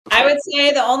I would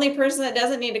say the only person that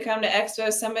doesn't need to come to Expo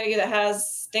is somebody that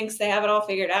thinks they have it all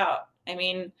figured out. I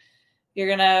mean, you're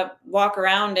going to walk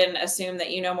around and assume that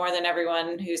you know more than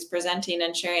everyone who's presenting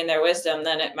and sharing their wisdom,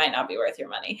 then it might not be worth your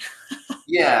money.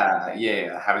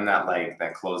 Yeah. Having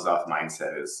that closed off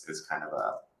mindset is kind of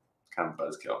a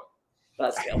buzzkill.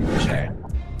 Buzzkill for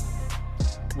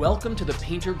sure. Welcome to the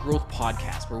Painter Growth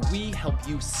Podcast, where we help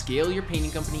you scale your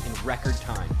painting company in record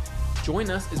time.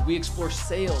 Join us as we explore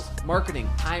sales, marketing,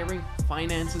 hiring,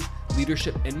 finances,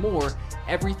 leadership, and more,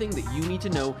 everything that you need to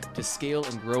know to scale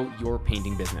and grow your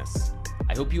painting business.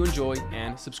 I hope you enjoy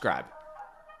and subscribe.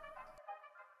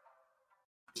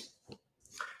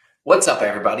 What's up,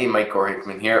 everybody? Mike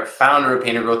Gorhickman here, founder of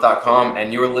PainterGrowth.com,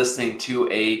 and you're listening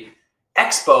to a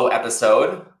Expo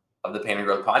episode of the Painter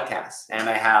Growth Podcast. And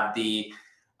I have the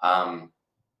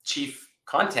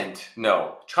content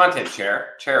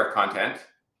chair of content.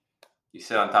 You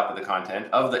sit on top of the content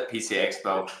of the PCA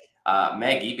Expo,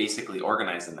 Maggie, basically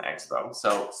organizing the Expo.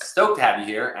 So stoked to have you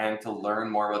here and to learn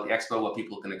more about the Expo, what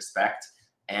people can expect,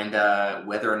 and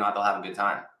whether or not they'll have a good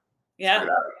time. Yeah.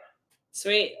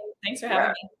 Sweet. Thanks for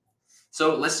having me.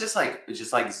 So let's just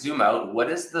zoom out. What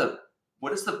is the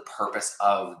purpose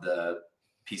of the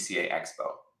PCA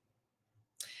Expo?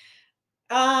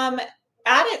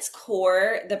 At its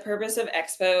core, the purpose of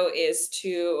Expo is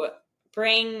to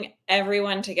bring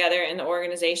everyone together in the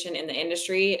organization, in the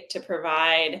industry, to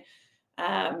provide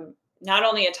not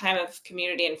only a time of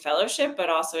community and fellowship, but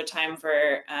also a time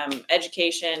for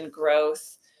education,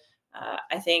 growth.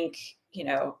 I think,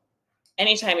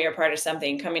 anytime you're a part of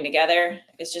something, coming together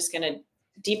is just going to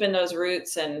deepen those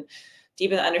roots and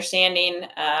deepen the understanding.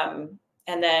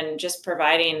 And then just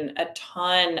providing a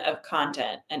ton of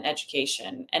content and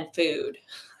education and food.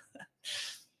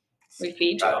 We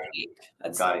feed you all week.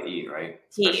 That's gotta eat, right?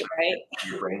 Eat, right?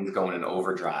 Your brain's going in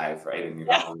overdrive, right? And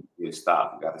you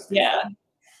stop. You gotta stay.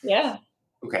 Yeah.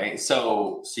 Okay,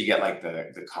 so you get like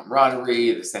the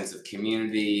camaraderie, the sense of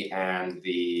community, and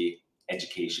the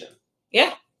education.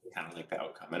 Yeah. Kind of like the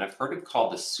outcome. And I've heard it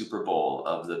called the Super Bowl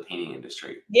of the painting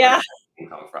industry. Yeah. Where does it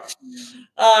come from?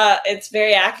 It's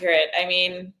very accurate. I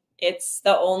mean, it's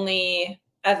the only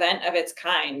event of its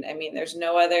kind. I mean, there's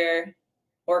no other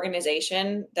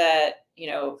organization that,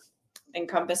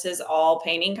 encompasses all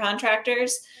painting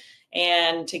contractors,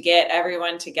 and to get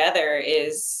everyone together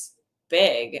is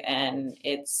big. And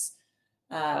it's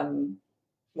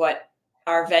what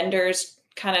our vendors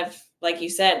kind of, like you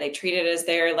said, they treat it as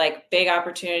their big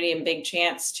opportunity and big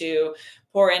chance to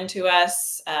pour into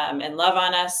us and love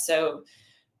on us. So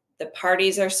the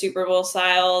parties are Super Bowl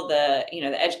style. The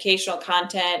educational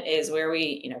content is where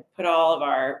we, put all of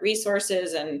our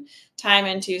resources and time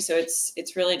into. So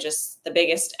it's really just the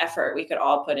biggest effort we could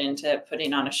all put into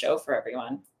putting on a show for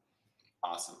everyone.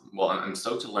 Awesome. Well, I'm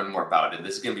stoked to learn more about it.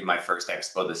 This is going to be my first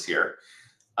Expo this year.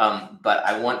 But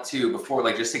I want to, before,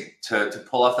 just to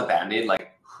pull off the Band-Aid,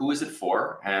 who is it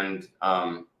for? And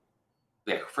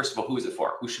first of all, who is it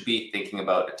for? Who should be thinking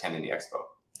about attending the Expo?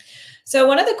 So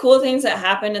one of the cool things that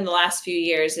happened in the last few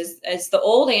years is the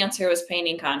old answer was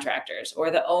painting contractors or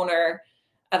the owner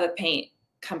of a paint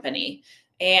company.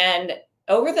 And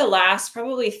over the last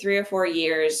probably 3 or 4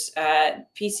 years,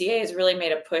 PCA has really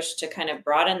made a push to kind of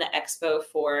broaden the Expo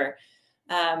for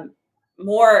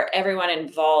more everyone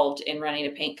involved in running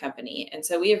a paint company. And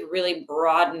so we have really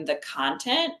broadened the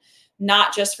content,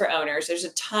 not just for owners. There's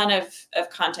a ton of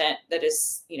content that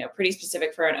is, pretty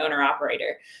specific for an owner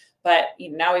operator. But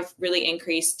now we've really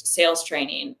increased sales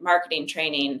training, marketing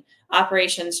training,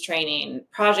 operations training,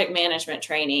 project management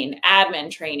training,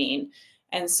 admin training.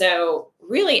 And so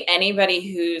really anybody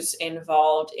who's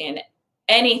involved in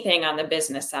anything on the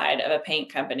business side of a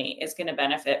paint company is going to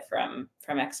benefit from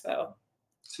Expo.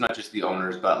 It's not just the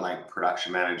owners, but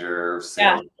production managers,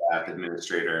 sales staff,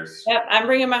 administrators. Yep, I'm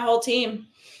bringing my whole team.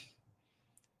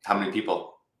 How many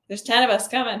people? There's 10 of us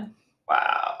coming.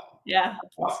 Wow. Yeah.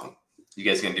 That's awesome. You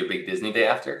guys gonna do a big Disney day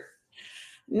after?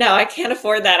 No, I can't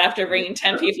afford that after bringing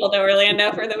 10 people to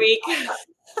Orlando for the week.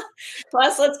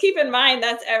 Plus, let's keep in mind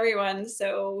that's everyone.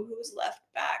 So who's left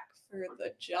back for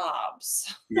the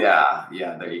jobs? Yeah,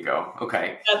 there you go.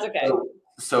 Okay. That's okay.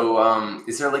 So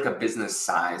is there a business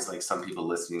size, some people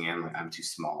listening in, I'm too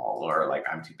small or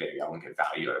I'm too big, I won't get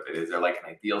value out of it? Is there an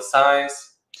ideal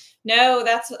size? No,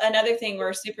 that's another thing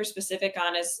we're super specific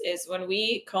on is when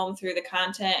we comb through the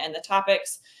content and the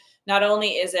topics, not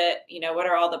only is it, what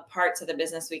are all the parts of the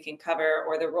business we can cover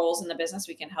or the roles in the business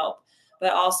we can help,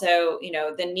 but also,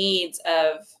 the needs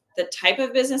of the type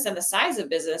of business and the size of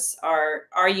business are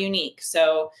unique.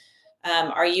 So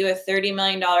are you a $30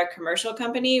 million commercial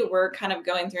company? We're kind of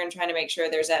going through and trying to make sure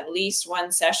there's at least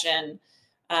one session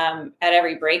at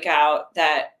every breakout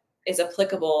that is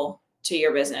applicable to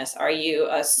your business. Are you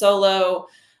a solo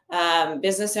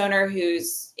business owner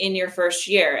who's in your first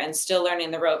year and still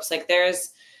learning the ropes? Like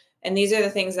and these are the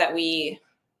things that we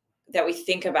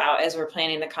think about as we're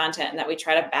planning the content, and that we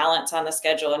try to balance on the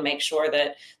schedule and make sure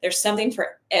that there's something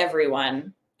for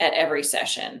everyone at every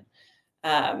session.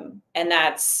 And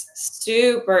that's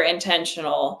super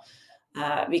intentional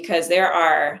because there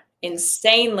are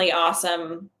insanely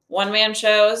awesome one-man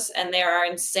shows, and there are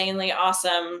insanely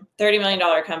awesome $30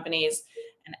 million companies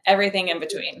and everything in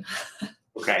between.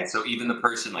 Okay. So even the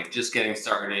person like just getting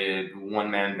started,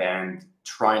 one-man band,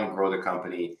 trying to grow the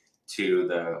company, to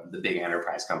the big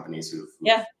enterprise companies who've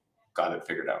got it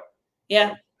figured out.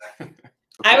 Yeah. Okay.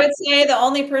 I would say the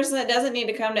only person that doesn't need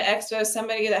to come to Expo is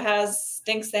somebody that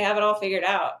thinks they have it all figured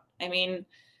out. I mean,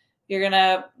 you're going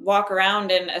to walk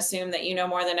around and assume that you know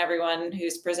more than everyone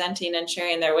who's presenting and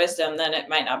sharing their wisdom, then it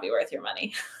might not be worth your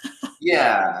money.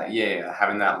 Yeah.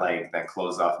 Having that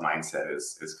closed off mindset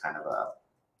is kind of a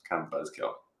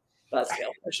buzzkill.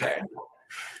 Buzzkill for sure.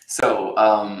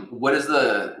 So, what is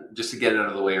just to get it out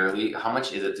of the way early, how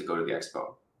much is it to go to the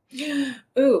expo?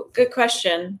 Ooh, good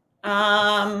question.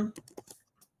 I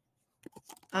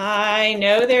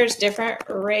know there's different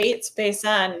rates based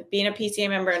on being a PCA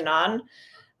member and non.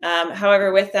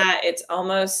 However, with that, it's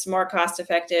almost more cost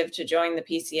effective to join the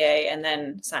PCA and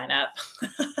then sign up.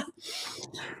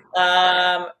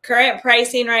 Current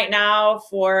pricing right now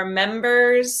for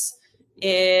members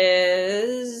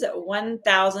is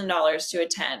 $1,000 to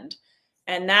attend.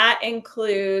 And that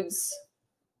includes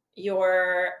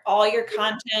all your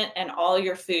content and all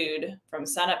your food from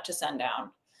sunup to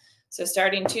sundown. So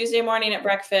starting Tuesday morning at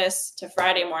breakfast to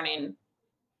Friday morning,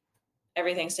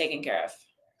 everything's taken care of.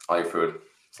 All your food.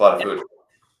 It's a lot of food.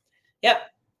 Yep.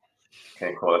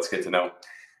 Okay, cool. That's good to know.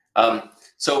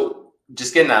 So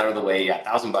just getting that out of the way,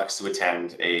 $1,000 to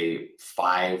attend a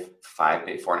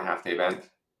 4.5 day event.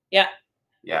 Yeah.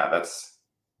 Yeah, that's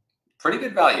pretty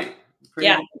good value. For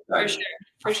sure.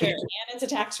 And it's a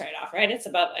tax write-off, right? It's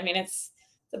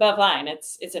above line.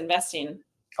 It's investing.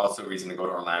 Also a reason to go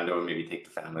to Orlando and maybe take the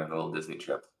family on a little Disney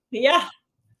trip. Yeah.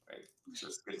 Right. It's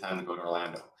just a good time to go to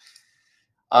Orlando.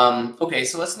 Okay,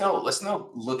 so let's now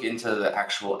look into the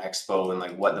actual expo and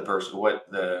like what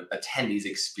the attendees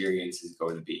experience is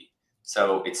going to be.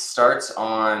 So it starts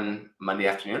on Monday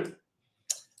afternoon.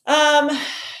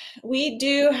 We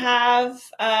do have,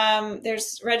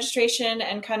 there's registration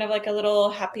and kind of like a little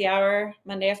happy hour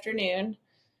Monday afternoon.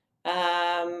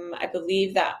 I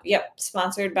believe that,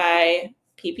 sponsored by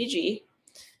PPG.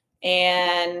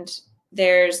 And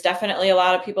there's definitely a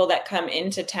lot of people that come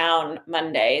into town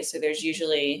Monday. So there's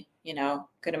usually,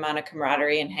 good amount of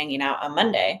camaraderie and hanging out on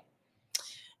Monday.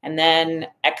 And then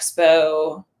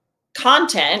expo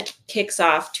content kicks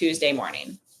off Tuesday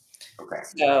morning. Okay.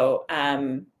 So,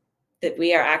 that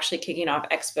we are actually kicking off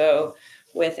Expo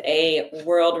with a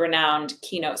world-renowned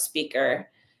keynote speaker.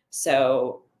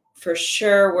 So for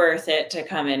sure worth it to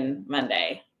come in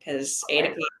Monday, because 8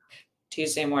 o'clock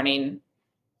Tuesday morning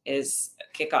is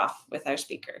kickoff with our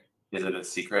speaker. Is it a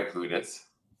secret who it is?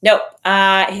 Nope.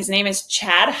 His name is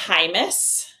Chad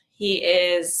Hymas. He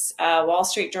is a Wall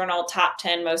Street Journal top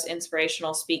 10 most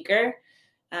inspirational speaker.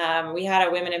 We had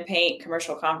a Women in Paint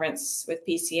commercial conference with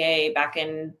PCA back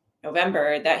in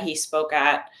November that he spoke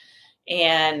at.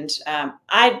 And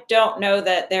I don't know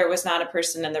that there was not a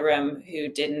person in the room who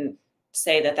didn't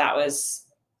say that that was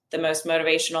the most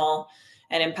motivational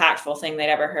and impactful thing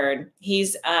they'd ever heard.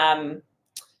 He's, when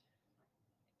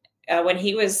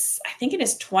he was, I think in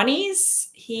his 20s,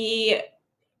 he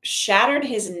shattered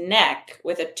his neck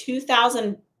with a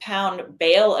 2,000-pound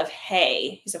bale of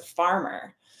hay. He's a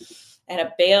farmer. And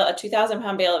a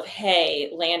 2,000-pound bale of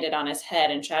hay landed on his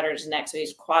head and shattered his neck. So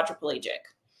he's quadriplegic.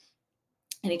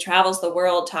 And he travels the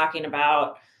world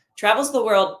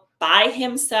by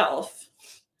himself,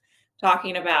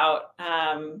 talking about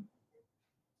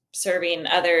serving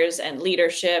others and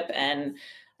leadership and,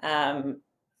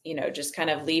 just kind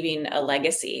of leaving a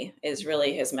legacy is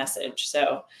really his message.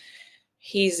 So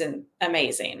he's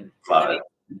amazing. Love it.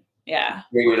 Yeah.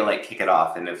 Great way to like kick it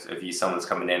off. And if someone's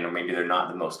coming in, or maybe they're not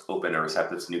the most open or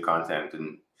receptive to new content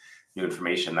and new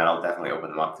information, that'll definitely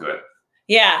open them up to it.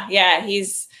 Yeah.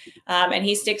 He's, and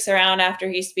he sticks around after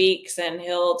he speaks, and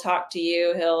he'll talk to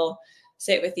you. He'll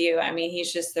sit with you. I mean,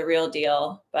 he's just the real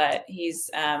deal. But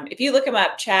he's, if you look him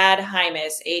up, Chad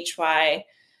Hymas,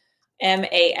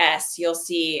 Hymas, you'll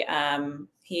see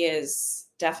he is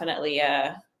definitely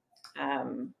a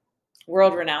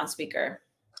world-renowned speaker.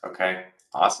 Okay.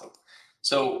 Awesome.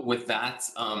 So with that,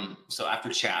 so after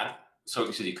Chad,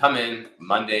 so you come in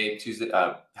Monday, Tuesday,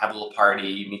 have a little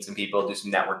party, meet some people, do some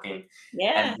networking.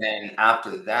 Yeah. And then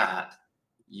after that,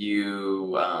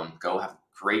 you go have a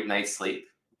great night's sleep,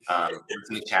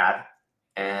 listen to chat.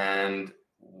 And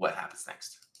what happens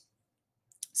next?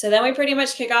 So then we pretty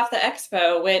much kick off the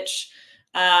expo, which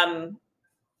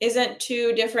isn't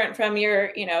too different from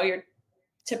your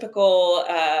typical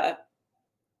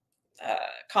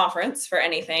conference for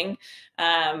anything.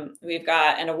 We've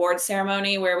got an awards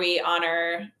ceremony where we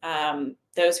honor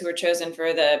those who were chosen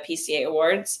for the PCA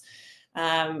awards.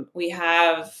 We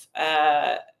have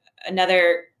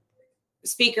another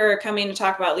speaker coming to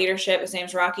talk about leadership. His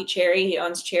name's Rocky Cherry. He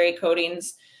owns Cherry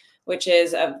Coatings, which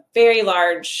is a very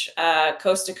large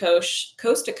coast to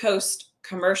coast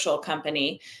commercial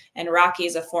company. And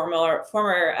Rocky's a former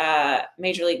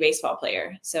Major League Baseball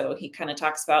player. So he kind of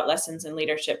talks about lessons in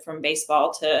leadership from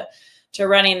baseball to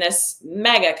running this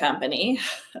mega company.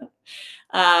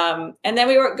 And then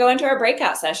we go into our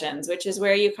breakout sessions, which is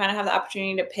where you kind of have the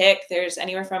opportunity to pick. There's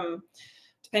anywhere from,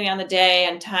 depending on the day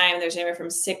and time, there's anywhere from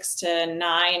 6 to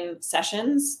 9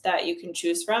 sessions that you can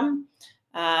choose from.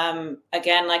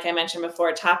 Again, like I mentioned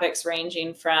before, topics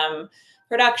ranging from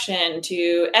production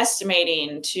to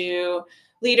estimating to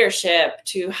leadership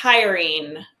to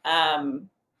hiring.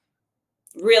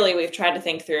 Really, we've tried to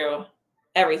think through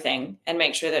everything and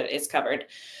make sure that it's covered.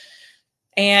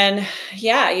 And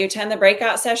yeah, you attend the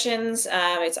breakout sessions.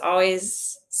 It's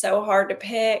always so hard to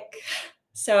pick.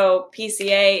 So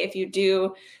PCA, if you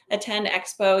do attend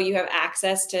Expo, you have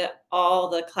access to all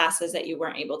the classes that you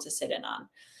weren't able to sit in on.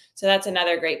 So that's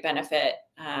another great benefit,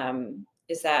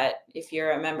 is that if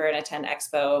you're a member and attend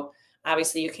Expo,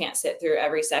 obviously you can't sit through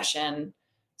every session.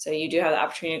 So you do have the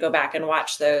opportunity to go back and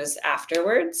watch those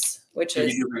afterwards, which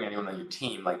is... you do bring anyone on your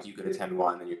team, like you could attend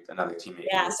one and another teammate.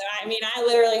 Yeah, so I mean, I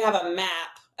literally have a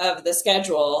map of the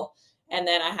schedule, and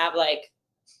then I have like,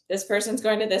 this person's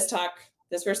going to this talk,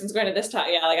 this person's going to this talk.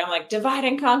 Yeah, like I'm like, divide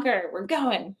and conquer, we're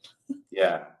going.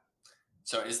 Yeah.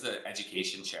 So is the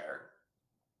education chair,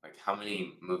 like how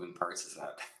many moving parts is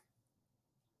that?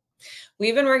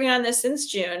 We've been working on this since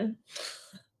June.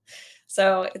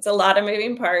 So it's a lot of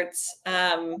moving parts.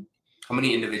 How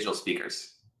many individual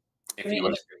speakers? If you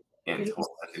want to in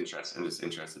total, that's interesting. I'm just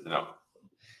interested to know.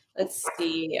 Let's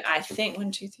see. I think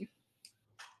 1, 2, 3.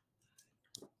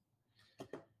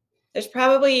 There's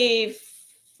probably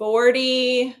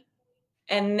 40,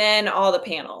 and then all the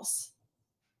panels.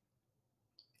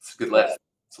 It's a good list.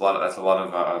 It's a lot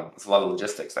of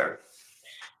logistics there.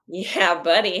 Yeah,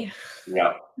 buddy.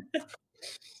 Yeah.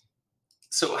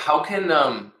 So how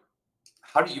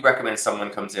do you recommend someone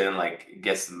comes in and like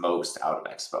gets the most out of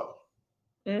Expo?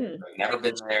 Like, never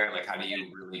been there. Like, how do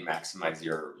you really maximize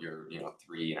your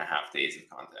 3.5 days of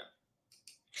content?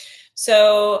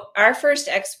 So our first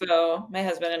Expo, my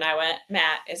husband and I went,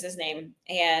 Matt is his name,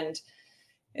 and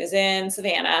it was in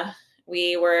Savannah.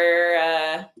 We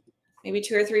were maybe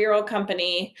 2 or 3-year-old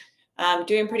company,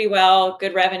 doing pretty well,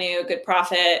 good revenue, good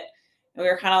profit. And we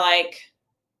were kind of like,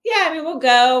 yeah, I mean, we'll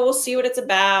go, we'll see what it's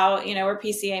about. We're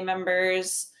PCA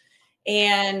members.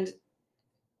 And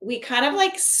we kind of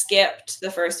like skipped the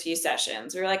first few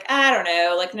sessions. We were like, I don't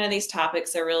know, like none of these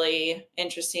topics are really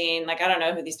interesting. Like, I don't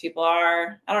know who these people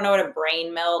are. I don't know what a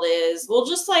brain meld is. We'll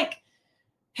just like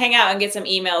hang out and get some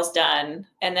emails done.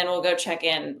 And then we'll go check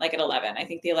in like at 11. I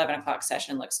think the 11 o'clock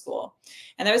session looks cool.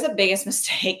 And that was the biggest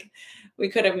mistake we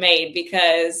could have made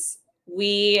because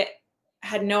we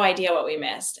had no idea what we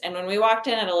missed. And when we walked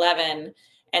in at 11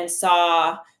 and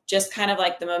saw just kind of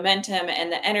like the momentum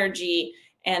and the energy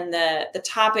and the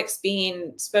topics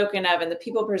being spoken of and the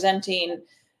people presenting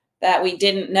that we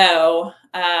didn't know,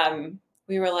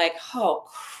 we were like, oh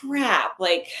crap,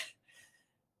 like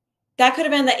that could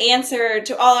have been the answer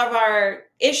to all of our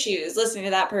issues listening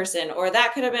to that person, or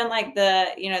that could have been like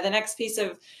the next piece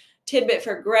of tidbit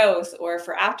for growth or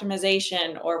for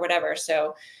optimization or whatever.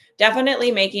 So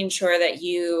definitely making sure that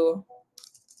you,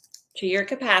 to your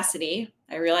capacity,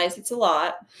 I realize it's a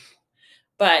lot,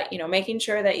 but making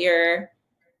sure that you're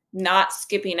not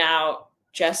skipping out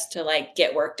just to like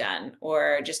get work done,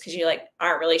 or just because you like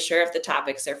aren't really sure if the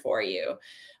topics are for you.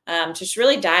 Just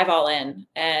really dive all in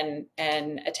and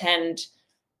attend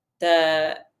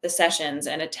the sessions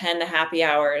and attend the happy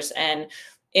hours. And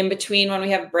in between, when we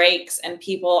have breaks and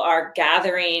people are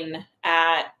gathering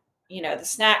at the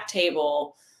snack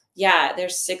table, yeah,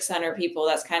 there's 600 people.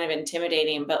 That's kind of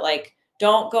intimidating, but like,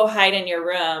 don't go hide in your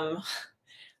room,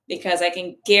 because I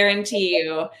can guarantee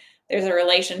you there's a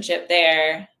relationship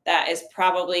there that is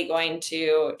probably going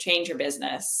to change your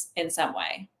business in some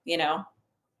way,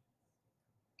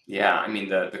 Yeah, I mean,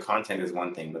 the content is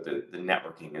one thing, but the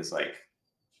networking is like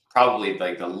probably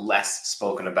like the less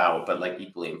spoken about, but like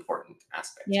equally important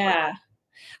aspect. Yeah.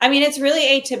 I mean, it's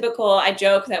really atypical. I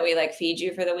joke that we like feed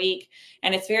you for the week,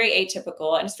 and it's very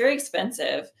atypical and it's very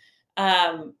expensive.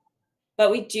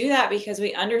 But we do that because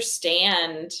we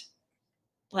understand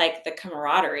like the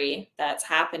camaraderie that's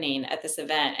happening at this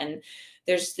event. And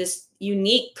there's this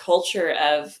unique culture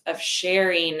of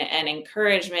sharing and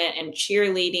encouragement and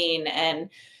cheerleading and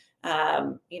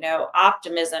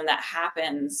optimism that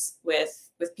happens with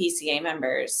PCA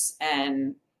members.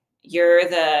 And you're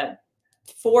the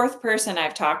fourth person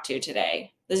I've talked to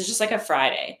today. This is just like a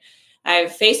Friday. I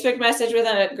have Facebook message with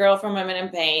a girl from Women in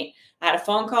Paint. I had a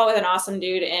phone call with an awesome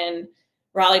dude in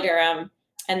Raleigh, Durham.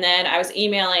 And then I was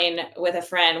emailing with a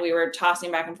friend. We were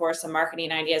tossing back and forth some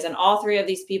marketing ideas. And all three of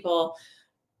these people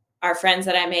are friends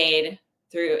that I made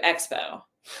through Expo.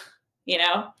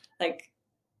 Like,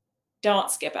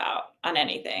 don't skip out on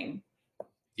anything.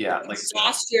 Yeah. Like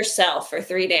exhaust yourself for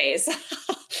 3 days.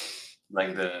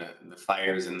 Like the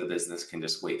fires in the business can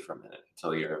just wait for a minute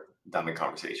until you're done the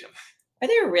conversation. Are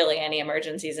there really any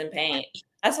emergencies in paint?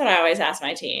 That's what I always ask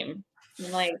my team.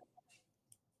 I'm like,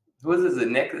 who is it,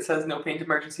 Nick, that says no paint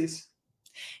emergencies?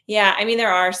 Yeah, I mean,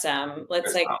 there are some.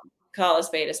 Let's call a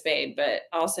spade, but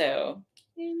also,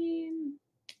 I mean,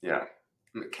 yeah,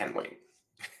 it can wait.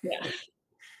 Yeah.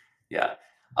 Yeah.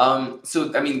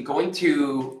 So I mean, going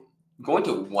to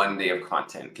 1 day of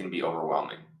content can be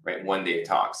overwhelming, right? 1 day of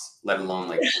talks, let alone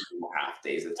like 2.5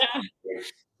 days of time.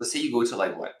 Let's say you go to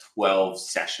like 12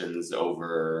 sessions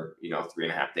over,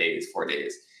 3.5 days, 4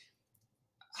 days.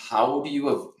 How do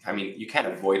you, you can't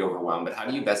avoid overwhelm, but how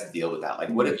do you best deal with that? Like,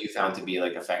 what have you found to be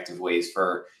like effective ways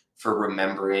for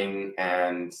remembering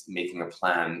and making a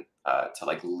plan to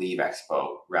like leave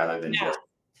Expo rather than just,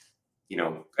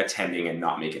 attending and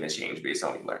not making a change based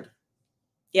on what you learned?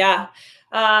 Yeah.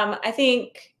 I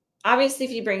think obviously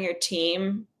if you bring your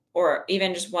team or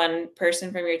even just one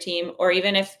person from your team, or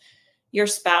even if your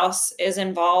spouse is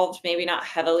involved, maybe not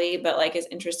heavily, but like is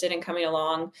interested in coming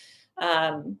along.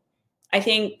 I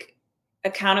think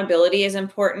accountability is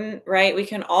important, right? We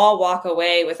can all walk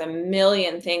away with a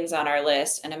million things on our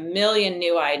list and a million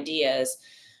new ideas.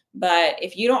 But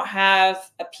if you don't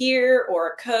have a peer or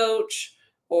a coach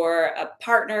or a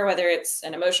partner, whether it's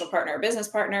an emotional partner, a business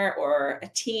partner, or a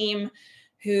team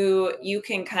who you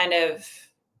can kind of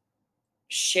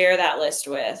share that list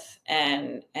with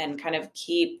and kind of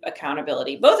keep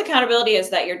accountability. Both accountability is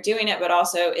that you're doing it, but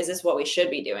also, is this what we should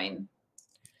be doing?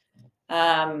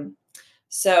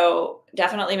 So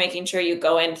definitely making sure you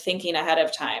go in thinking ahead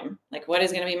of time, like what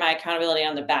is going to be my accountability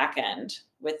on the back end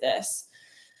with this?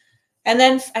 And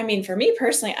then, I mean, for me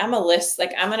personally, I'm a list,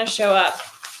 like I'm going to show up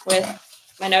with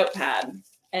my notepad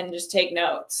and just take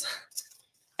notes.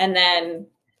 And then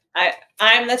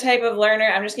I'm the type of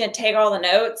learner, I'm just going to take all the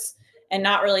notes and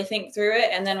not really think through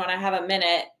it. And then when I have a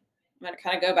minute, I'm going to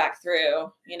kind of go back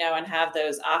through, and have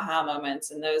those aha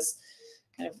moments and those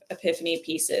kind of epiphany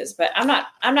pieces. But I'm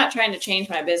not trying to change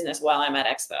my business while I'm at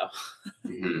Expo.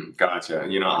 Mm-hmm. Gotcha.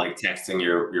 You're not like texting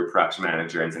your production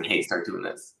manager and saying, hey, start doing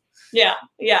this. Yeah.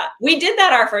 Yeah. We did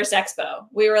that our first Expo.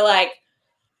 We were like,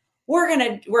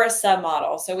 we're a sub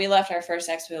model. So we left our first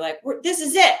Expo like, this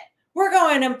is it. We're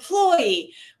going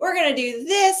employee. We're going to do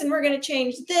this and we're going to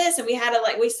change this. And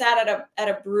we sat at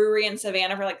a brewery in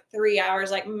Savannah for like 3 hours,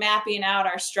 like mapping out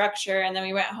our structure. And then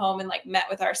we went home and like met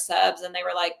with our subs and they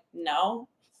were like, no.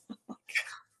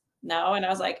 And I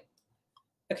was like,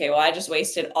 okay, well, I just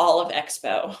wasted all of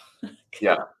Expo.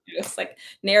 Yeah. It was like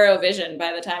narrow vision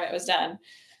by the time it was done.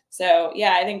 So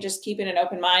yeah, I think just keeping an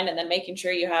open mind and then making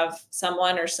sure you have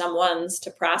someone or someones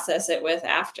to process it with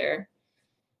after.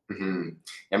 Mm-hmm.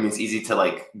 I mean, it's easy to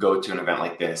like go to an event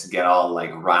like this, get all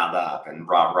like riled up and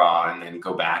rah, and then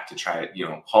go back to try it,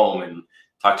 home and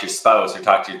talk to your spouse or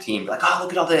talk to your team, be like, oh,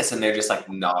 look at all this. And they're just like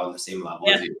not on the same level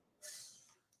as you.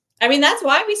 I mean, that's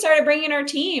why we started bringing our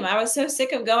team. I was so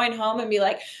sick of going home and be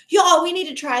like, y'all, we need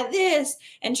to try this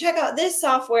and check out this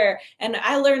software. And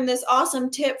I learned this awesome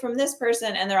tip from this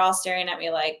person. And they're all staring at me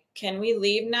like, can we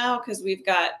leave now? Because we've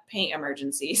got paint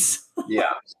emergencies. Yeah.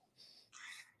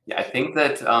 Yeah. I think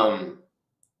that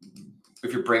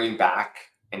if you're bringing back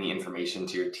any information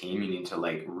to your team, you need to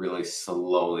like really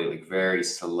slowly, like very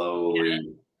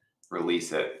slowly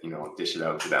release it, dish it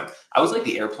out to them. I was like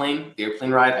the airplane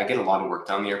ride. I get a lot of work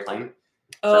done on the airplane.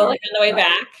 Oh, like on the way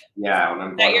back? Yeah. When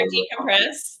I'm going your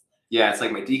decompress? Yeah. It's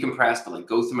like my decompress, but like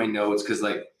go through my notes. Cause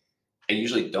like I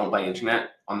usually don't buy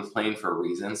internet on the plane for a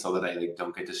reason so that I like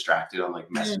don't get distracted on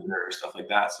like Messenger or stuff like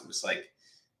that. So I'm just like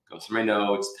go through my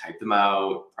notes, type them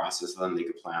out, process them, make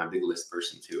a plan. I'm a big list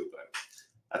person too, but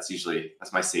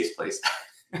that's my safe place.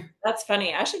 That's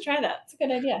funny. I should try that. It's a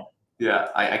good idea. Yeah,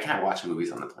 I can't watch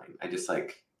movies on the plane. I just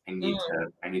like I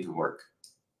need to work.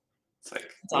 It's like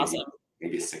That's awesome.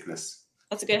 maybe a sickness.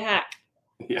 That's a good hack.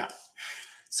 Yeah.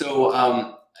 So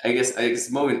I guess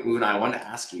moving on, I wanted to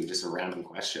ask you just a random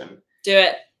question. Do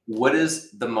it. What is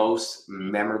the most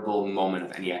memorable moment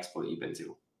of any expo that you've been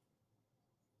to?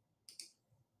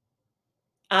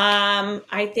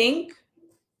 I think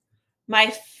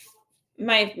my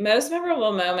most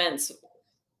memorable moments,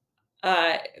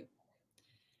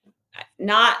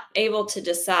 not able to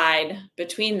decide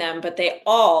between them, but they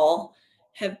all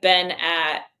have been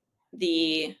at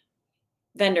the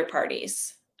vendor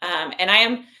parties. And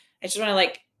I just want to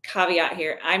like caveat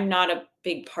here. I'm not a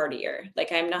big partier.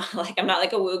 Like I'm not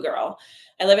like a woo girl.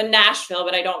 I live in Nashville,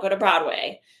 but I don't go to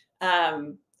Broadway.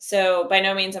 So by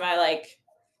no means am I like,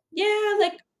 yeah,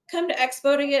 like come to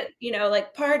Expo to get,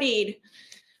 like partied.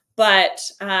 But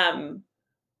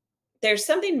there's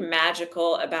something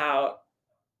magical about,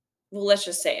 well, let's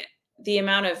just say it, the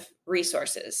amount of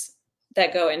resources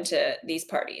that go into these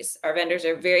parties. Our vendors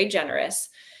are very generous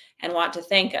and want to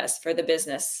thank us for the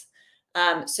business.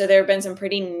 So there have been some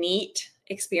pretty neat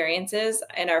experiences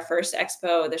in our first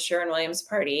expo, the Sherwin-Williams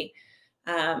party.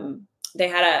 They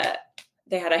had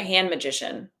a hand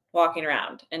magician walking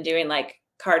around and doing like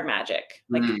card magic,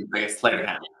 like a sleight of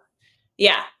hand.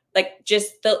 Yeah, like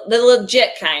just the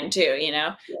legit kind too,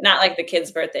 not like the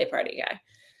kid's birthday party guy.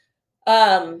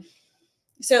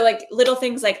 So like little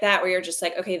things like that where you're just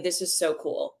like, okay, this is so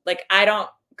cool. Like I don't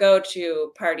go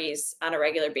to parties on a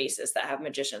regular basis that have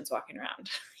magicians walking around,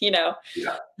 Yeah.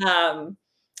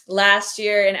 Last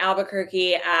year in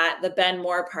Albuquerque at the Ben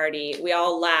Moore party, we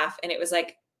all laugh. And it was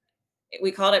like,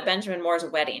 we called it Benjamin Moore's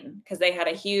wedding because they had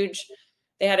a huge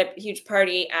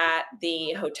party at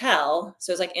the hotel.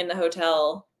 So it was like in the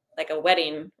hotel, like a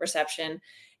wedding reception.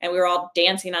 And we were all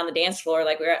dancing on the dance floor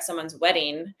like we were at someone's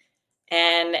wedding.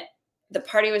 And the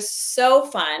party was so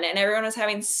fun and everyone was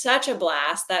having such a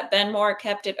blast that Ben Moore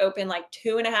kept it open like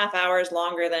 2.5 hours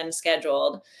longer than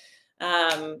scheduled.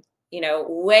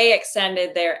 Way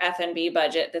extended their F&B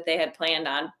budget that they had planned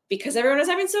on because everyone was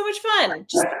having so much fun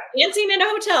just dancing in a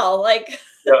hotel. Like,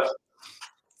 Yeah.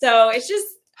 So it's just,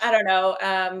 I don't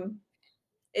know.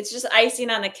 It's just icing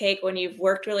on the cake when you've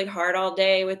worked really hard all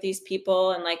day with these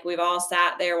people. And like, we've all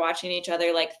sat there watching each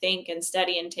other, like think and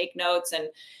study and take notes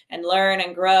and learn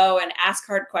and grow and ask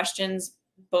hard questions,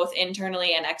 both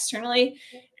internally and externally.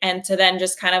 And to then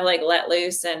just kind of like let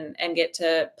loose and get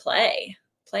to play.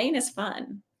 Playing is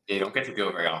fun. You don't get to do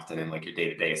it very often in like your day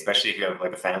to day, especially if you have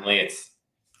like a family. It's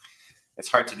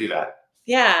hard to do that.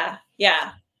 Yeah.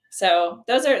 Yeah. So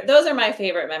those are my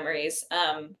favorite memories.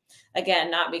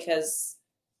 Again, not because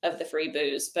of the free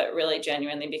booze, but really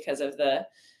genuinely because of the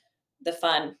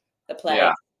fun, the play.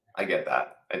 Yeah, I get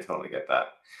that. I totally get that.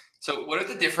 So what are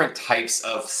the different types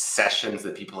of sessions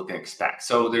that people can expect?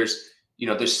 So there's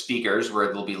speakers where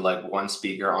there'll be like one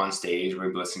speaker on stage.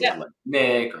 We're listening to like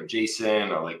Nick or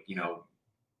Jason or like,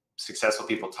 successful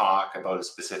people talk about a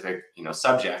specific,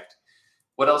 subject.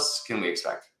 What else can we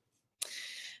expect?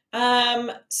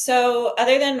 So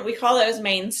other than, we call those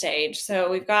main stage.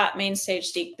 So we've got main stage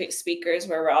speakers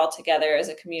where we're all together as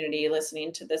a community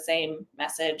listening to the same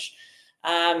message.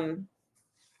 Another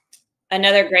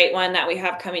great one that we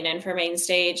have coming in for main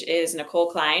stage is Nicole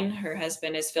Klein. Her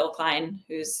husband is Phil Klein,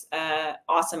 who's an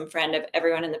awesome friend of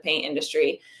everyone in the paint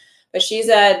industry. But she's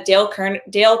a Dale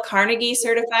Carnegie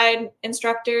certified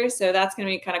instructor. So that's going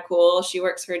to be kind of cool. She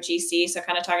works for GC. So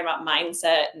kind of talking about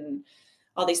mindset and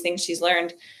all these things she's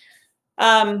learned.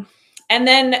 And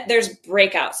then there's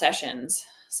breakout sessions.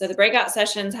 So the breakout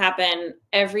sessions happen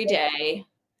every day.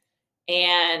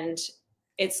 And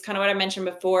it's kind of what I mentioned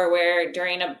before, where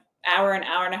during an hour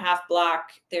and a half block,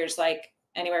 there's like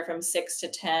anywhere from 6 to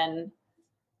 10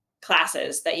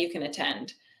 classes that you can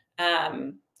attend.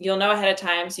 You'll know ahead of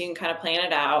time, so you can kind of plan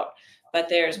it out. But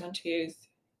there's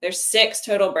 6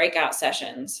 total breakout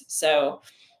sessions. So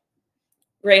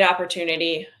great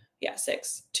opportunity. Yeah,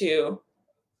 6 to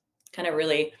kind of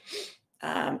really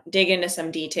dig into some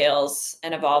details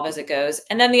and evolve as it goes.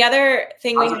 And then the other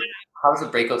thing how does a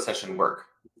breakout session work?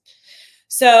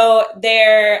 So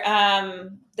the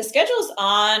schedule's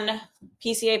on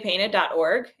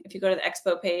PCApainted.org. If you go to the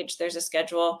expo page, there's a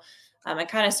schedule. It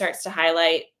kind of starts to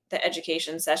highlight the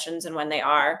education sessions and when they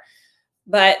are.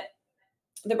 But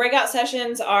the breakout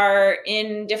sessions are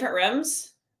in different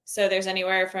rooms. So there's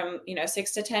anywhere from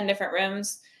 6 to 10 different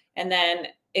rooms. And then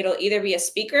it'll either be a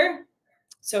speaker.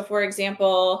 So for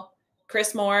example,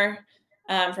 Chris Moore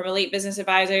from Elite Business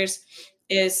Advisors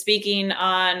is speaking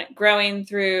on growing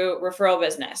through referral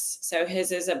business. So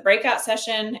his is a breakout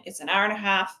session. It's an hour and a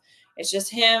half. It's just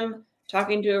him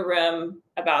talking to a room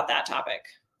about that topic.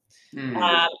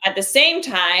 At the same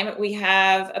time, we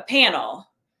have a panel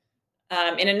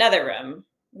in another room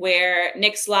where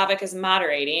Nick Slavic is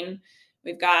moderating.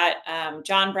 We've got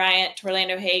John Bryant,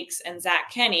 Torlando Hakes, and Zach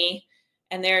Kenny,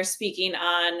 and they're speaking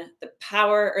on the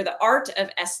power or the art of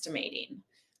estimating.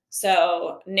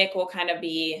 So Nick will kind of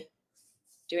be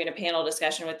doing a panel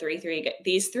discussion with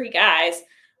these three guys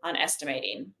on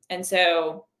estimating. And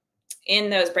so in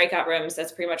those breakout rooms,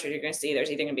 that's pretty much what you're going to see. There's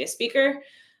either going to be a speaker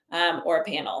or a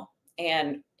panel.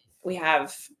 And we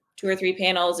have 2 or 3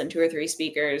 panels and 2 or 3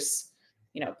 speakers,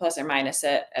 plus or minus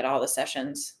at all the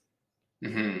sessions.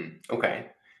 Okay.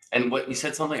 And what you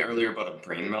said something earlier about a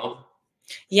brain meld?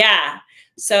 Yeah.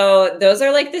 So those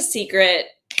are like the secret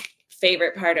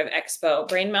favorite part of Expo.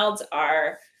 Brain melds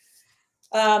are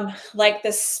like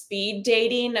the speed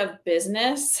dating of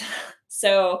business.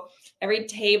 So every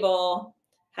table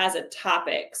has a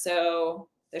topic. So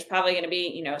there's probably going to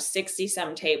be, 60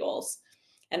 some tables,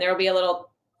 and there will be a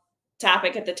little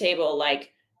topic at the table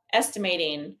like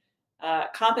estimating,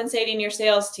 compensating your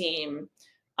sales team,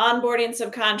 onboarding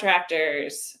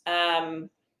subcontractors,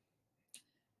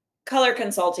 color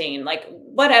consulting, like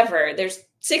whatever. There's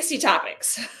 60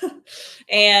 topics.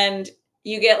 And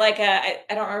you get like I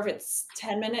don't remember if it's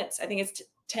 10 minutes. I think it's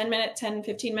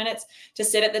 15 minutes to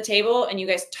sit at the table and you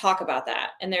guys talk about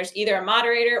that. And there's either a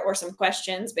moderator or some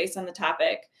questions based on the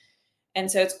topic. And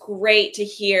so it's great to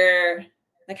hear,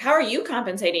 like, how are you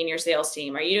compensating your sales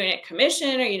team? Are you doing it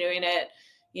commission? Are you doing it,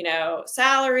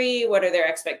 salary? What are their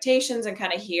expectations? And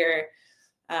kind of hear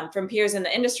from peers in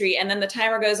the industry. And then the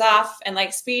timer goes off, and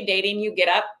like speed dating, you get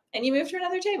up and you move to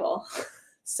another table.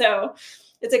 So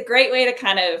it's a great way to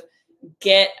kind of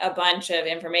get a bunch of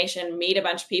information, meet a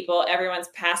bunch of people. Everyone's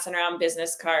passing around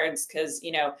business cards because,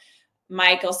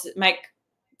 Mike,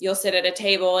 you'll sit at a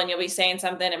table and you'll be saying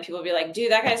something and people will be like,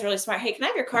 dude, that guy's really smart. Hey, can I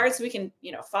have your card so we can,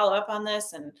 follow up on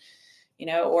this? And,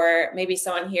 or maybe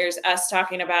someone hears us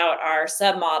talking about our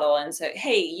submodel and say,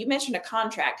 hey, you mentioned a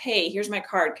contract. Hey, here's my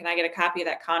card. Can I get a copy of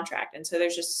that contract? And so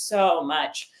there's just so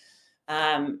much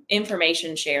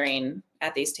information sharing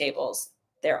at these tables.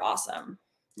 They're awesome.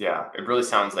 Yeah, it really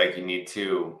sounds like you need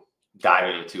to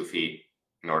dive into 2 feet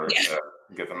in order to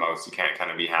get the most. You can't kind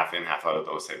of be half in, half out of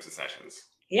those types of sessions.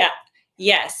 Yeah.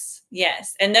 Yes.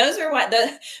 And those are what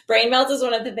the brain melds is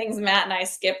one of the things Matt and I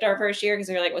skipped our first year because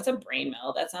we were like, what's a brain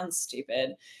meld? That sounds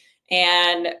stupid.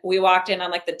 And we walked in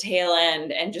on like the tail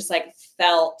end and just like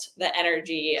felt the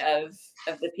energy of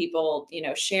the people,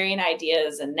 sharing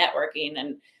ideas and networking.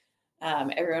 And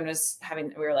everyone was we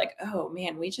were like, oh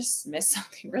man, we just missed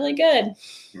something really good.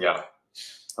 Yeah,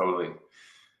 totally.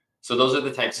 So those are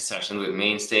the types of sessions with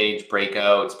main stage,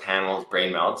 breakouts, panels,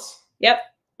 brain melds. Yep.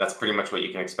 That's pretty much what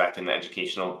you can expect in the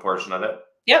educational portion of it.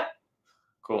 Yep.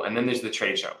 Cool. And then there's the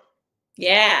trade show.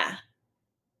 Yeah.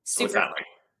 So what's that like?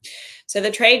 So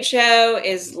the trade show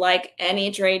is like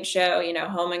any trade show,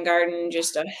 home and garden,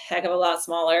 just a heck of a lot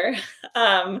smaller.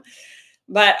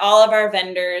 But all of our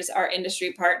vendors are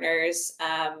industry partners.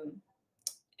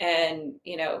 And,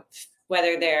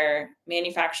 whether they're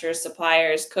manufacturers,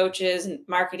 suppliers, coaches,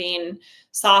 marketing,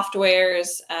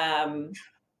 softwares,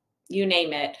 you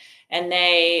name it. And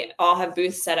they all have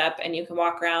booths set up and you can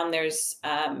walk around. There's,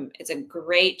 it's a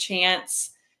great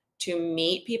chance to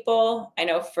meet people. I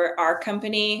know for our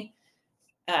company,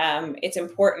 it's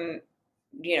important,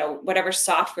 whatever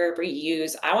software we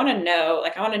use, I want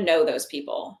to know those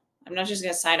people. I'm not just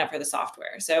going to sign up for the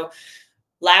software. So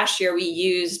last year we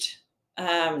used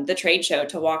the trade show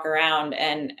to walk around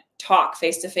and talk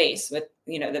face to face with,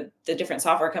 the different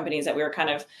software companies that we were kind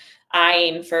of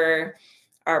eyeing for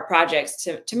our projects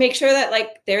to make sure that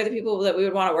like they're the people that we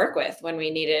would want to work with when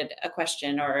we needed a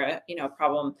question or a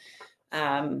problem.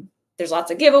 There's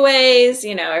lots of giveaways,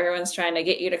 everyone's trying to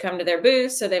get you to come to their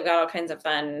booth. So they've got all kinds of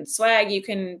fun swag you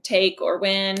can take or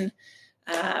win.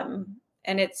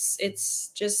 And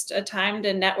it's just a time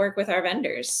to network with our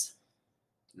vendors.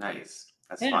 Nice.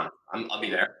 That's fun. I'll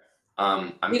be there. You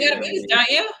got a booth, don't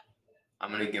you? I'm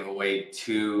going to give away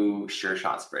 2 Sure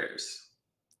Shot sprayers.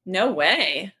 No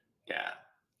way. Yeah.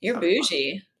 You're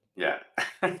bougie. Yeah.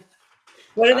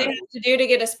 What do they have to do to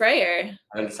get a sprayer?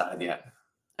 I haven't decided yet.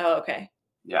 Oh, okay.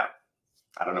 Yeah.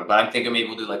 I don't know, but I'm thinking maybe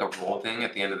we'll do like a roll thing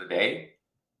at the end of the day.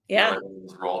 Yeah.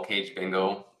 Like roll cage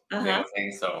bingo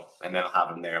thing. So, and then I'll have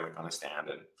them there like on a stand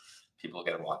and people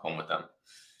get to walk home with them.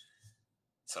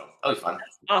 So that'll be fun.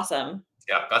 That's awesome.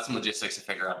 Yeah. Got some logistics to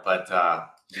figure out, but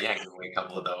yeah, give away a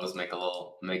couple of those, make a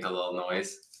little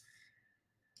noise.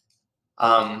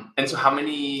 And so how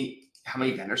many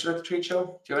vendors are at the trade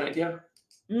show? Do you have an idea?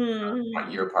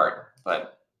 Not your part,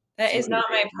 but that is not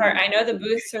my part. I know the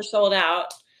booths are sold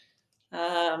out.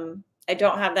 I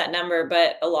don't have that number,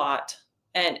 but a lot,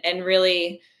 and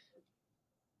really,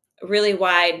 really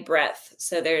wide breadth.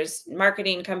 So there's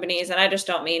marketing companies, and I just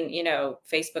don't mean,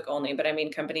 Facebook only, but I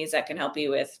mean companies that can help you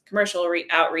with commercial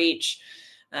outreach,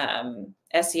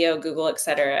 SEO, Google, et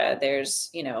cetera.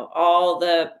 There's, all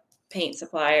the paint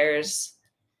suppliers,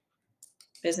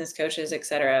 business coaches, et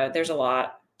cetera. There's a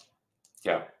lot.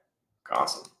 Yeah.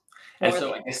 Awesome. And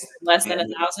so I guess less than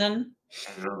 1,000. And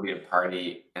it'll be a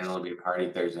party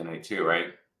Thursday night too, right?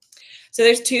 So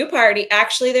there's 2 parties.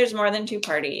 Actually, there's more than 2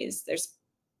 parties. There's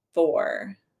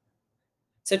 4.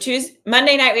 So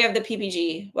Monday night, we have the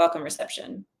PPG welcome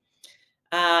reception.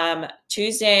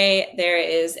 Tuesday, there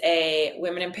is a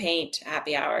Women in Paint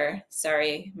happy hour.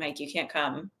 Sorry, Mike, you can't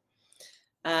come.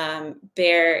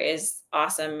 Bear is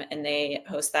awesome, and they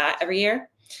host that every year.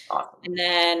 Awesome. And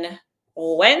then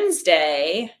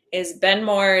Wednesday is Ben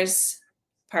Moore's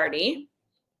party,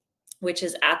 which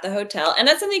is at the hotel. And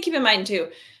that's something to keep in mind too.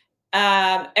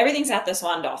 Everything's at the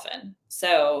Swan Dolphin.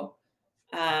 So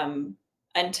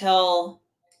until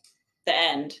the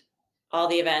end, all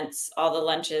the events, all the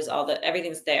lunches,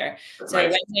 everything's there. So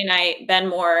nice. Wednesday night, Ben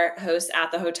Moore hosts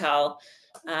at the hotel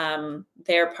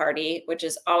their party, which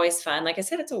is always fun. Like I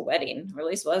said, it's a wedding, or at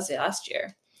least was last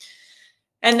year.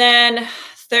 And then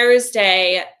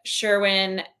Thursday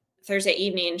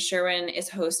evening, Sherwin is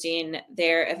hosting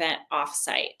their event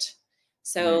offsite.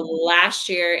 So last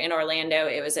year in Orlando,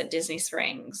 it was at Disney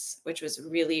Springs, which was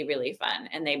really, really fun.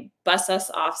 And they bus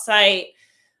us offsite.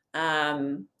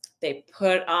 They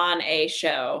put on a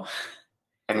show.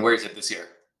 And where is it this year?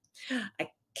 I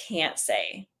can't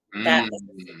say. That is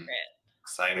the secret.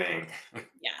 Exciting.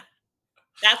 Yeah.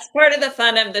 That's part of the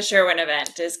fun of the Sherwin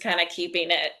event, is kind of keeping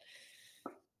it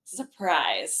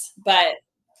surprise. But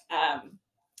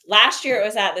last year it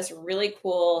was at this really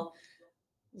cool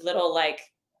little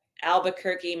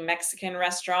Albuquerque Mexican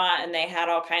restaurant, and they had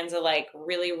all kinds of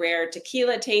really rare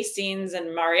tequila tastings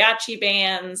and mariachi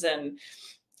bands, and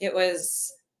it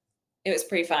was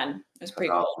pretty fun. It was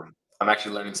pretty cool. I'm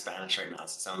actually learning Spanish right now, so it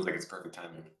sounds like it's perfect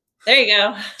timing. There you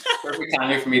go. Perfect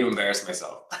timing for me to embarrass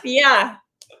myself. Yeah.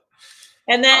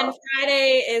 And then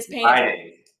Friday is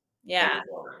Paint. Yeah.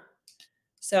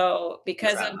 So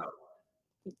because of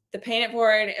the Paint It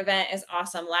Forward event is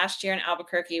awesome. Last year in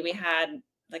Albuquerque, we had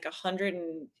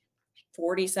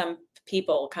 140 some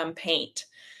people come paint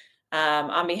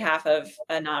on behalf of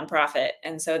a nonprofit.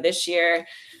 And so this year,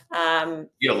 you had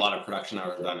a lot of production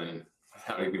hours done in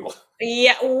how many people?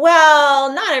 Yeah,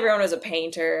 well, not everyone was a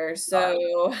painter,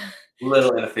 so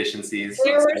little inefficiencies.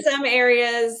 There were some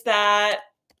areas that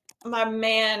my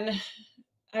man,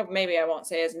 maybe I won't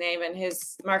say his name, and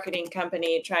his marketing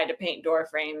company tried to paint door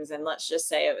frames, and let's just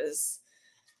say it was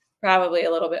probably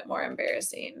a little bit more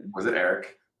embarrassing. Was it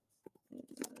Eric?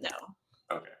 No.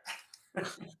 Okay.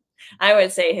 I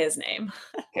would say his name.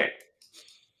 Okay.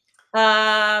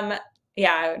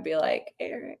 Yeah, I would be like,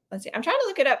 Eric, let's see. I'm trying to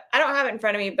look it up. I don't have it in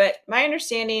front of me, but my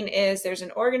understanding is there's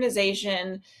an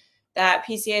organization that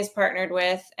PCA is partnered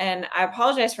with, and I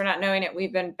apologize for not knowing it.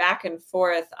 We've been back and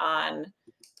forth on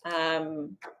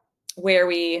where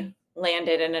we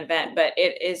landed an event, but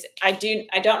it is, I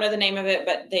don't know the name of it,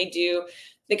 but they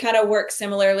kind of work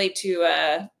similarly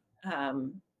to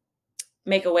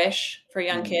Make-A-Wish for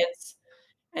young kids.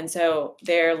 And so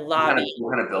their lobby.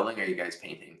 What kind of building are you guys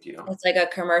painting? Do you know? It's like a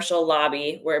commercial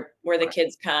lobby where the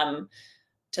kids come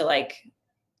to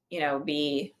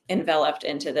be enveloped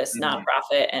into this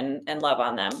nonprofit and love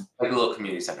on them. Like a little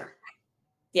community center.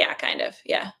 Yeah, kind of.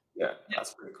 Yeah. Yeah,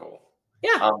 that's pretty cool.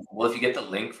 Yeah. Well, if you get the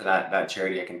link for that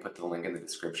charity, I can put the link in the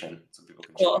description so people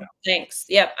can check it out. Thanks.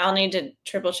 Yep. I'll need to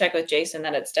triple check with Jason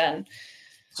that it's done.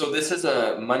 So this is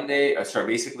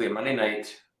basically a Monday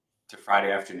night to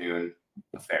Friday afternoon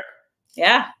affair.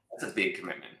 Yeah. That's a big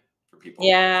commitment for people.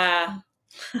 Yeah.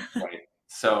 Right.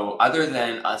 So other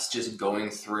than us just going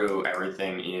through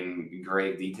everything in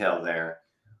great detail there,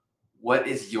 what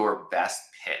is your best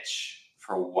pitch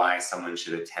for why someone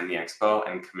should attend the expo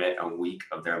and commit a week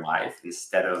of their life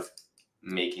instead of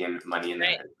making money in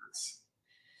their business?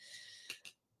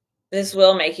 This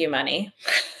will make you money.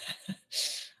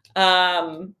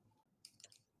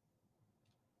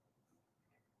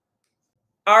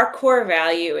 Our core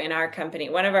value in our company,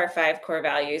 one of our 5 core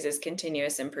values, is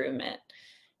continuous improvement.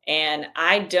 And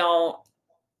I don't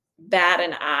bat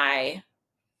an eye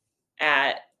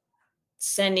at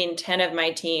sending 10 of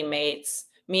my teammates,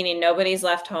 meaning nobody's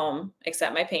left home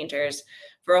except my painters,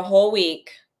 for a whole week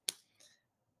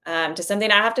to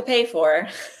something I have to pay for,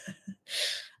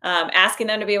 asking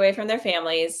them to be away from their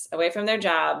families, away from their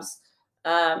jobs,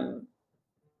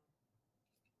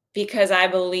 because I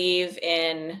believe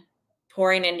in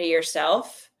pouring into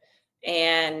yourself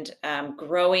and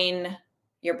growing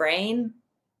your brain,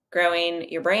 growing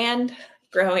your brand,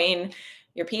 growing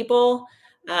your people.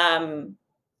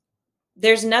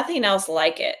 There's nothing else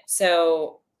like it.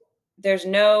 So there's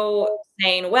no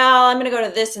saying, well, I'm going to go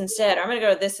to this instead, or I'm going to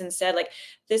go to this instead. Like,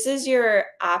 this is your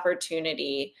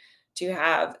opportunity to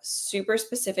have super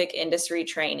specific industry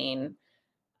training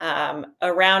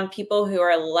around people who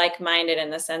are like-minded in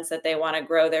the sense that they want to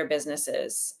grow their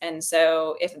businesses. And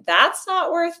so if that's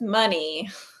not worth money,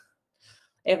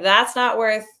 if that's not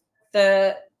worth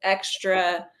the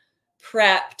extra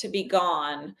prep to be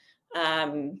gone,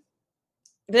 then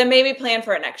maybe plan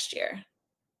for it next year.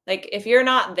 Like, if you're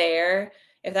not there,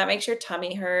 if that makes your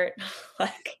tummy hurt,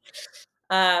 like,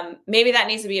 maybe that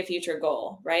needs to be a future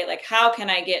goal, right? Like, how can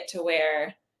I get to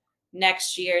where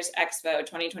next year's Expo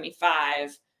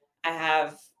 2025, I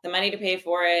have the money to pay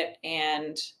for it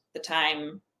and the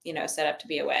time, set up to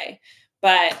be away.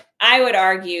 But I would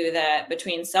argue that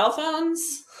between cell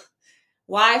phones,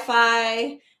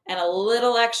 Wi-Fi, and a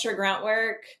little extra grunt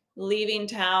work, leaving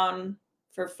town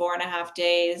for 4.5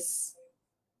 days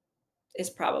is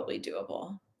probably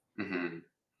doable. Mm-hmm.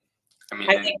 I mean,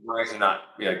 as long as you're not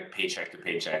like paycheck to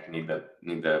paycheck, need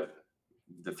to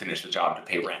finish the job to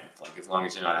pay rent. Like, as long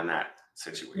as you're not in that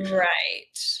situation, right?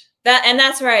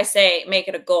 That's where I say make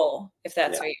it a goal if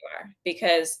that's where you are,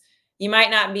 because you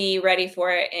might not be ready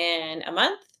for it in a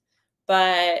month,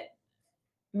 but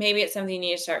maybe it's something you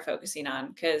need to start focusing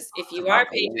on. Because if you are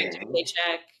paycheck to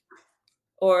paycheck,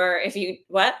 or if you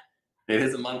what? It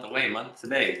is a month away. Month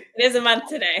today. It is a month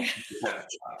today.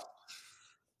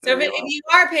 So if you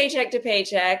are paycheck to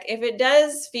paycheck, if it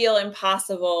does feel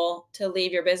impossible to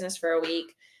leave your business for a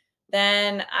week,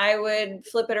 then I would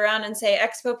flip it around and say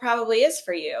Expo probably is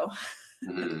for you.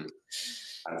 Mm-hmm.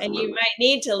 And you might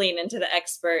need to lean into the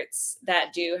experts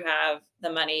that do have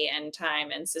the money and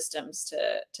time and systems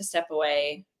to step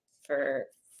away for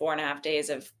 4.5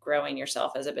 days of growing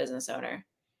yourself as a business owner.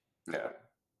 Yeah.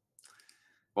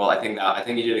 Well, I think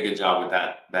you did a good job with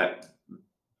that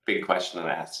big question that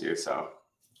I asked you. So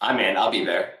I'm in. I'll be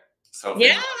there. So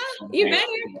yeah, you better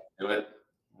do it.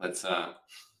 Let's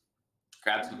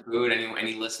grab some food.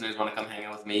 Any listeners want to come hang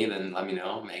out with me? Then let me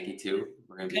know. Maggie too.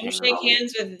 We're gonna come shake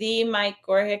hands with the Mike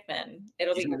Gore-Hickman.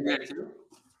 It'll be great. Too?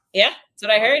 Yeah, that's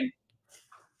what I heard.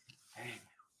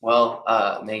 Well,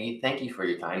 Maggie, thank you for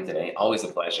your time today. Always a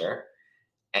pleasure.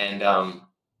 And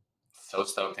so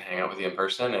stoked to hang out with you in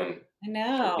person and I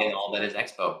know all that is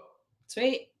Expo.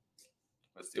 Sweet.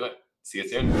 Let's do it. See you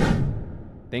soon.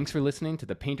 Thanks for listening to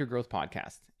the Painter Growth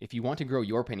Podcast. If you want to grow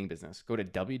your painting business, go to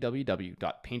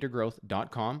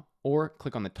www.paintergrowth.com or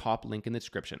click on the top link in the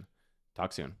description.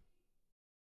 Talk soon.